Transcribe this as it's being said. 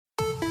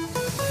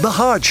The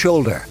Hard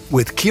Shoulder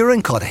with Kieran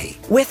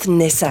with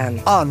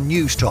Nissan on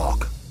News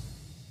Talk.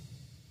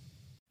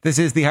 This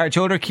is The Hard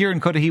Shoulder.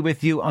 Kieran Cuddihy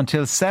with you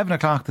until 7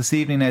 o'clock this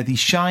evening. Now, the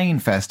Shine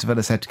Festival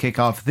is set to kick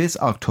off this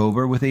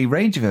October with a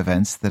range of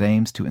events that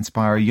aims to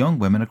inspire young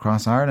women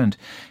across Ireland.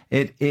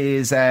 It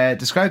is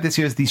described this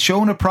year as the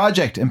Shona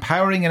Project,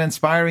 empowering and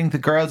inspiring the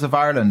girls of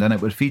Ireland, and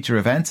it will feature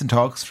events and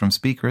talks from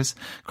speakers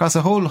across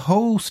a whole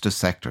host of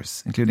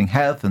sectors, including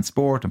health and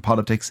sport and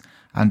politics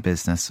and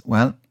business.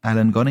 Well,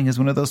 Ellen Gunning is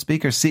one of those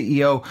speakers,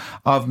 CEO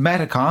of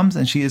MetaComms,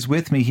 and she is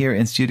with me here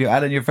in studio.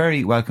 Ellen, you're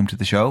very welcome to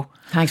the show.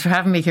 Thanks for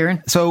having me,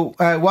 Kieran. So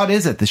what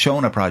is it, the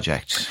Shona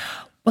Project?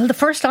 Well, the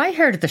first I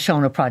heard of the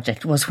Shona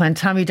Project was when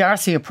Tammy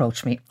Darcy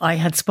approached me. I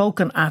had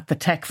spoken at the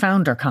Tech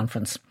Founder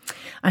Conference,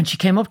 and she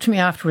came up to me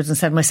afterwards and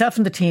said, myself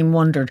and the team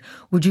wondered,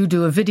 would you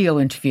do a video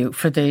interview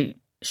for the,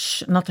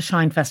 not the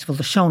Shine Festival,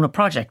 the Shona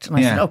Project? And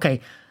I said,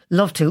 okay,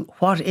 love to.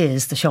 What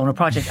is the Shona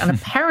Project? And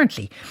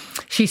apparently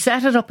she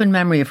set it up in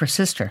memory of her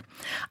sister,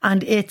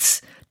 and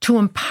it's to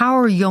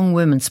empower young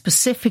women,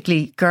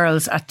 specifically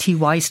girls at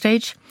TY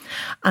stage.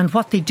 And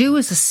what they do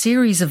is a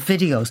series of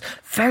videos.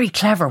 Very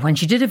clever. When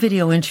she did a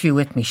video interview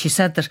with me, she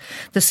said that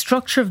the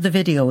structure of the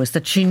video is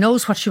that she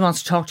knows what she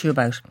wants to talk to you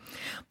about,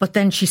 but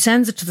then she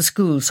sends it to the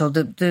schools, so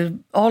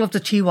all of the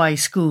TY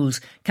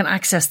schools can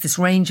access this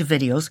range of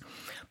videos,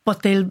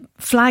 but they'll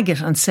flag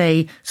it and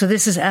say, so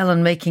this is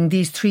Ellen making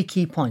these 3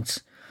 key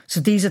points. So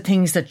these are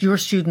things that your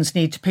students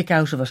need to pick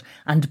out of it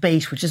and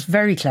debate, which is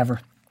very clever.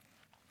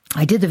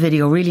 I did the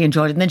video, really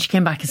enjoyed it. And then she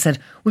came back and said,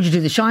 would you do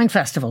the Shine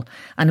Festival?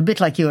 And a bit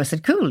like you, I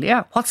said, cool,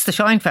 yeah, what's the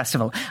Shine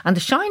Festival? And the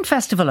Shine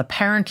Festival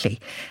apparently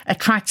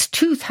attracts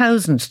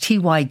 2,000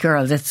 TY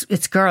girls.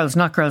 It's girls,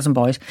 not girls and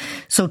boys.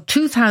 So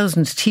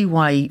 2,000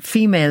 TY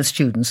female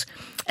students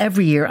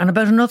every year, and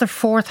about another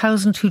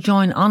 4,000 who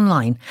join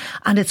online.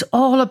 And it's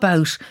all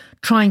about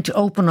trying to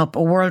open up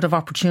a world of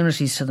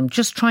opportunities to them,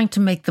 just trying to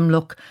make them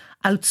look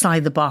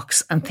outside the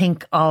box and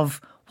think of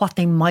what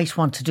they might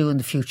want to do in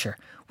the future,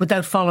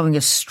 without following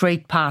a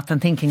straight path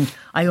and thinking,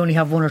 I only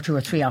have 1 or 2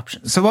 or 3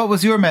 options. So what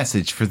was your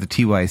message for the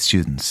TY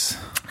students?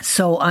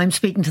 So I'm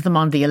speaking to them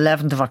on the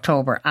 11th of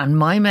October, and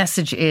my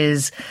message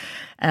is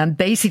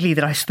basically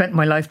that I've spent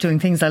my life doing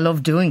things I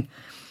love doing.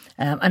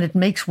 And it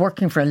makes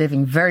working for a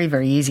living very,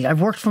 very easy. I've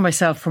worked for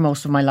myself for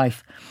most of my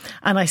life.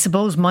 And I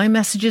suppose my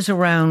message is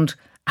around,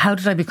 how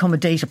did I become a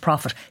data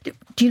prophet?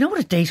 Do you know what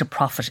a data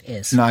prophet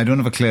is? No, I don't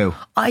have a clue.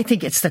 I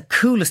think it's the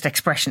coolest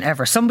expression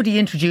ever. Somebody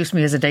introduced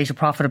me as a data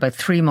prophet about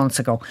 3 months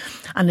ago.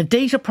 And a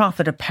data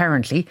prophet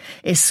apparently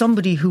is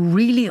somebody who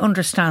really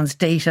understands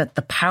data,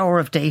 the power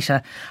of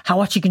data,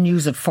 what you can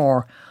use it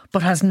for,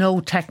 but has no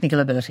technical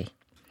ability.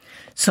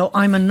 So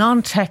I'm a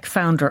non-tech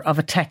founder of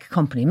a tech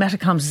company.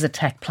 MetaComms is a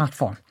tech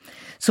platform.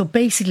 So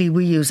basically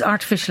we use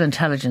artificial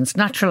intelligence,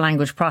 natural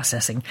language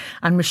processing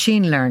and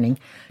machine learning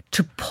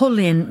to pull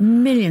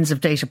in millions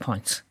of data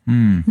points,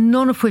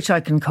 none of which I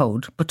can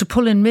code, but to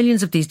pull in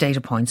millions of these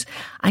data points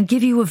and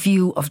give you a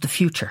view of the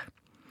future.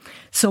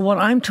 So what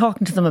I'm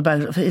talking to them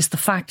about is the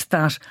fact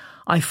that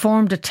I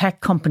formed a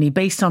tech company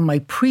based on my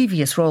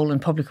previous role in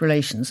public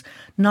relations,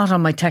 not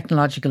on my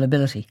technological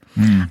ability.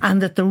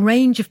 And that the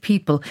range of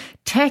people,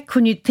 tech,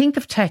 when you think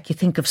of tech, you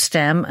think of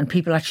STEM and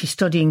people actually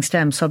studying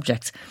STEM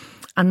subjects.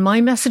 And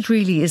my message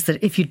really is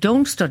that if you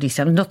don't study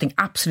STEM,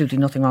 absolutely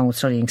nothing wrong with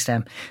studying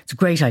STEM. It's a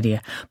great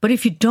idea. But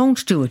if you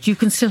don't do it, you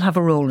can still have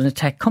a role in a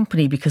tech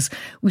company, because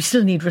we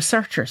still need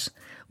researchers.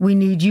 We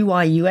need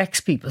UI,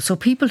 UX people. So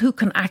people who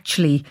can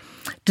actually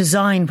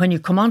design, when you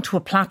come onto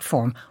a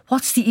platform,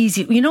 what's the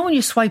easy... You know when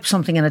you swipe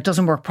something and it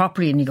doesn't work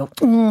properly and you go,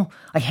 oh,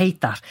 I hate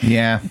that.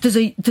 Yeah. There's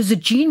a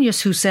genius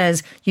who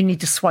says you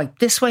need to swipe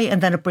this way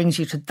and then it brings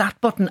you to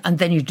that button and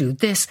then you do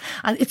this.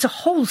 And it's a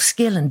whole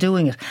skill in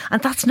doing it.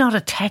 And that's not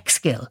a tech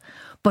skill,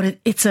 but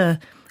it's a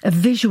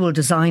visual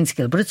design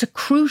skill, but it's a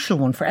crucial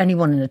one for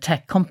anyone in a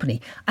tech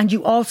company. And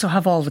you also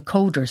have all the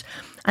coders.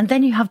 And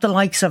then you have the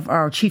likes of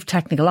our chief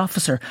technical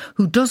officer,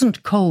 who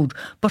doesn't code,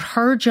 but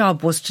her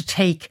job was to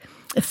take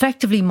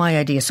effectively my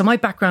idea. So my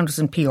background was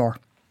in PR.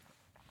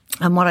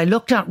 And what I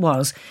looked at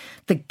was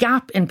the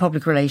gap in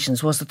public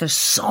relations was that there's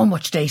so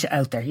much data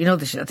out there. You know,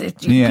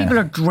 people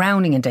are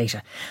drowning in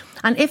data.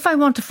 And if I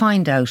want to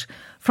find out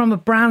from a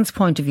brand's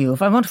point of view,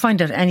 if I want to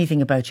find out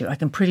anything about you, I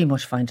can pretty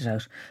much find it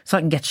out. So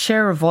I can get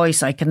share of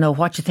voice. I can know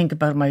what you think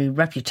about my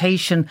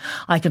reputation.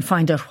 I can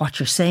find out what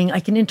you're saying. I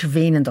can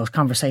intervene in those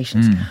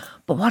conversations.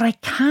 But what I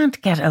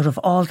can't get out of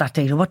all that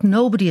data, what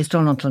nobody has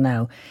done until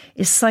now,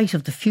 is sight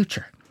of the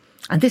future.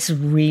 And this is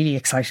really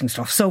exciting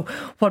stuff. So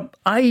what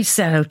I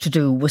set out to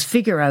do was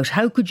figure out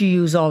how could you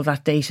use all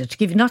that data to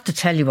give you, not to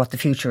tell you what the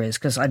future is,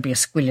 because I'd be a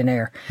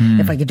squillionaire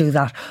if I could do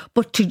that,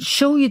 but to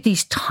show you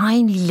these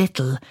tiny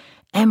little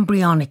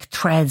embryonic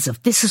threads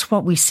of this is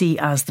what we see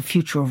as the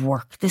future of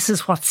work. This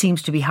is what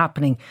seems to be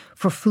happening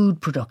for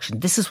food production.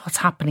 This is what's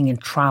happening in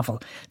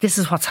travel. This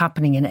is what's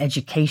happening in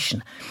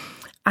education.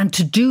 And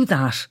to do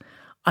that,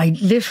 I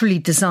literally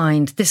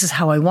designed, this is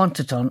how I want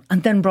it done,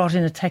 and then brought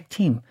in a tech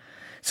team.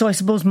 So I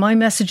suppose my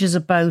message is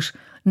about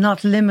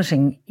not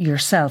limiting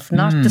yourself,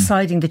 not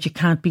deciding that you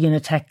can't be in a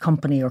tech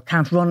company or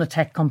can't run a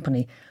tech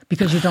company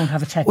because you don't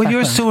have a tech background.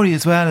 Your story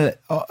as well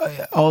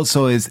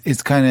also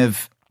is kind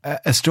of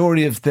a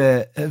story of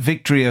the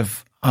victory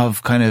of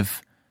kind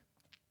of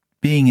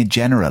being a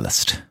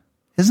generalist.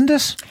 Isn't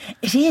it?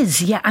 It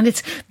is, yeah.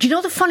 And do you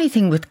know the funny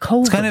thing with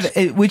COVID? It's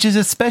kind of, which is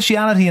a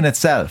speciality in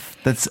itself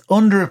that's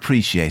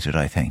underappreciated,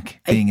 I think,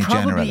 being a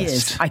generalist.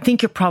 Is. I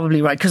think you're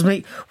probably right. Because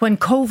when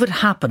COVID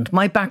happened,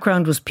 my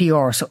background was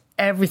PR, so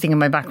everything in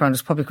my background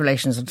was public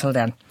relations until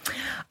then.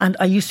 And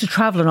I used to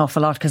travel an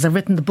awful lot because I've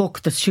written the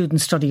book that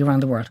students study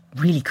around the world.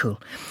 Really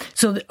cool.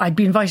 So I'd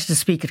be invited to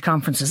speak at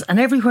conferences, and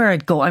everywhere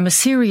I'd go, I'm a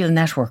serial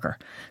networker.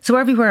 So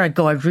everywhere I'd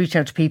go, I'd reach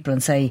out to people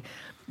and say,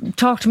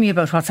 talk to me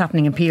about what's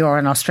happening in PR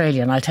in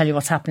Australia, and I'll tell you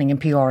what's happening in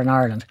PR in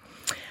Ireland.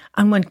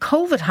 And when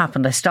COVID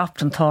happened, I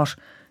stopped and thought,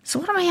 so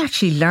what am I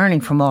actually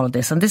learning from all of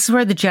this? And this is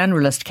where the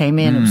generalist came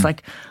in. It was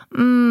like,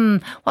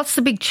 what's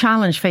the big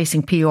challenge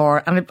facing PR?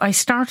 And I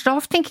started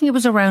off thinking it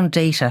was around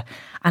data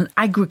and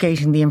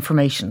aggregating the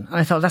information. And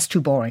I thought, that's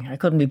too boring. I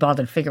couldn't be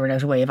bothered figuring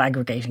out a way of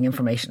aggregating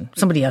information.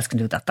 Somebody else can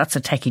do that. That's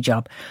a techie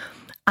job.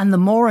 And the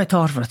more I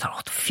thought of it, I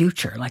thought, the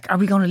future. Like, are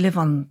we going to live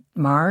on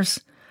Mars?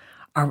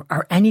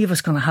 Are any of us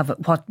going to have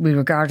what we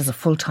regard as a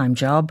full-time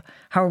job?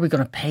 How are we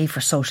going to pay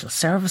for social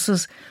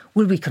services?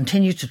 Will we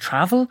continue to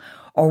travel?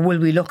 Or will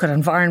we look at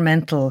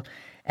environmental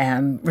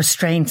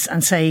restraints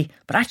and say,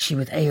 but actually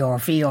with AR,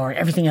 VR,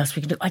 everything else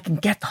we can do, I can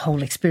get the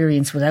whole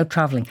experience without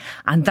travelling.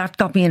 And that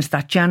got me into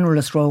that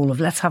generalist role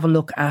of let's have a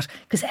look at,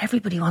 because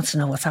everybody wants to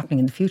know what's happening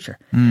in the future.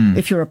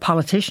 If you're a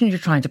politician, you're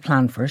trying to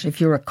plan for it. If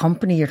you're a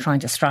company, you're trying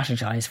to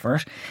strategise for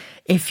it.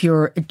 If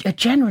you're a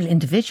general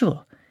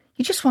individual,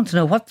 you just want to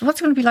know what's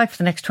going to be like for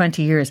the next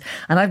 20 years.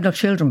 And I've no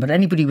children, but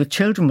anybody with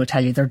children will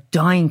tell you they're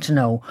dying to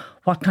know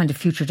what kind of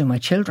future do my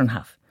children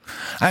have.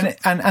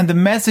 And the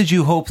message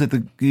you hope that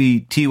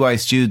the TY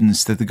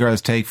students, that the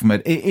girls take from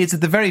it, is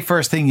the very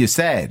first thing you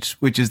said,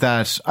 which is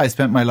that I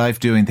spent my life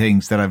doing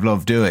things that I've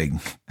loved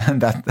doing,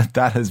 and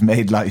that has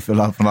made life a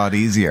lot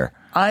easier.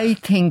 I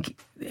think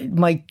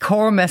my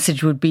core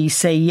message would be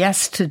say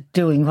yes to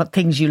doing what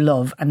things you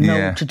love and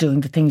no to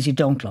doing the things you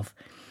don't love.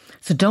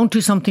 So don't do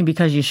something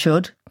because you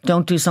should.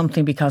 Don't do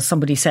something because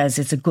somebody says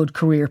it's a good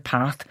career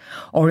path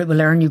or it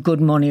will earn you good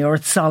money or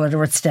it's solid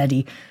or it's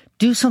steady.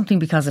 Do something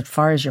because it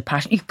fires your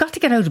passion. You've got to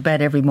get out of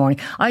bed every morning.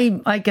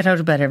 I get out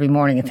of bed every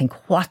morning and think,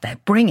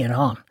 bring it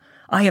on.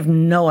 I have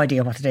no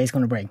idea what today's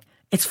going to bring.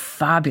 It's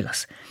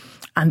fabulous.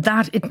 And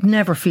it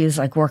never feels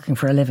like working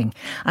for a living.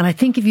 And I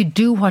think if you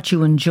do what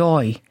you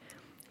enjoy,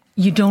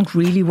 you don't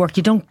really work.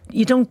 You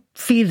don't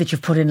feel that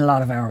you've put in a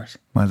lot of hours.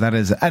 Well, that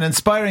is an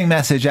inspiring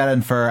message,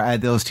 Ellen, for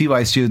those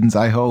TY students.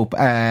 I hope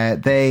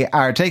they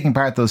are taking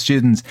part, those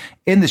students,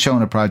 in the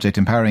Shona Project,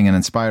 empowering and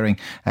inspiring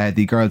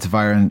the girls of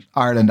Ireland.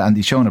 And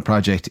the Shona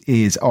Project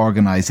is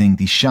organising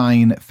the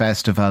Shine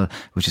Festival,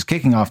 which is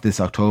kicking off this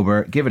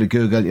October. Give it a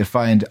Google. You'll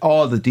find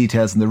all the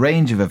details and the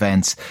range of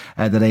events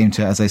that aim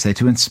to, as I say,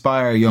 to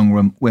inspire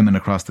young women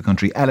across the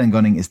country. Ellen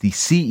Gunning is the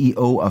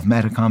CEO of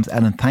MetaComms.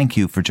 Ellen, thank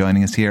you for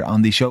joining us here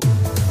on the show.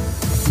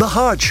 The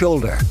Hard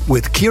Shoulder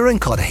with Kieran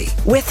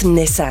Cuddihy. With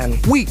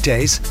Nissan.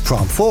 Weekdays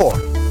from 4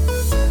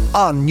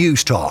 on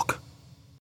News Talk.